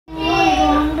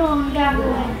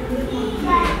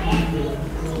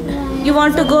You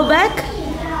want to go back?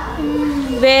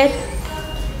 Where?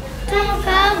 To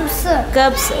Cubs.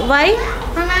 Cubs. Why?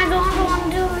 And I don't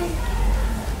want to be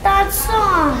that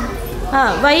song.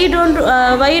 Why you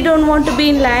don't want to be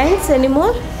in Lions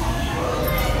anymore?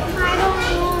 I don't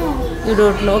know. You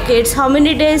don't know. Okay, it's how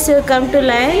many days you come to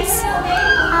Lions?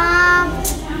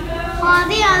 All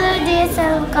the other days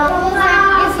I'll come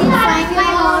if you find my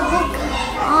notebook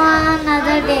on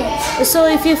another day. So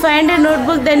if you find a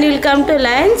notebook, then you'll come to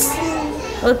Lions.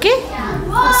 Okay.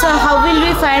 So how will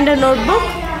we find a notebook?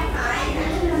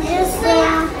 Yes,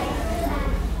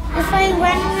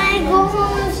 when I go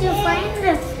home, if you find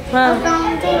it, I'll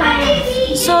come to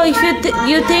Lions. So if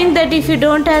you think that if you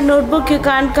don't have notebook, you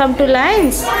can't come to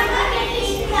Lions.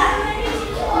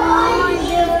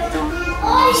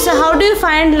 So how do you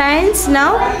find Lions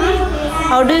now?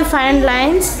 How do you find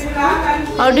Lions?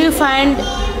 How do you find?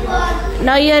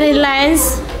 Now you are in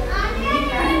Lions.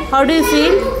 How do you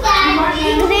feel?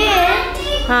 Great.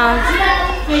 Huh.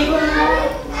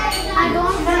 I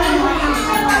don't have my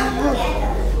notebook.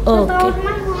 Okay. Without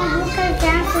my notebook, I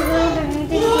can't figure out anything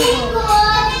to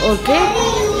do. Okay.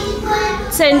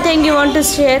 So anything you want to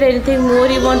share? Anything more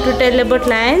you want to tell about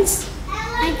Lions?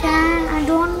 I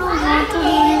don't know what to do.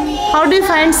 How do you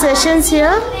find sessions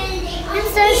here? In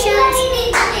sessions,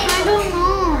 I don't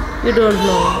know. You don't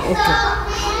know. Okay.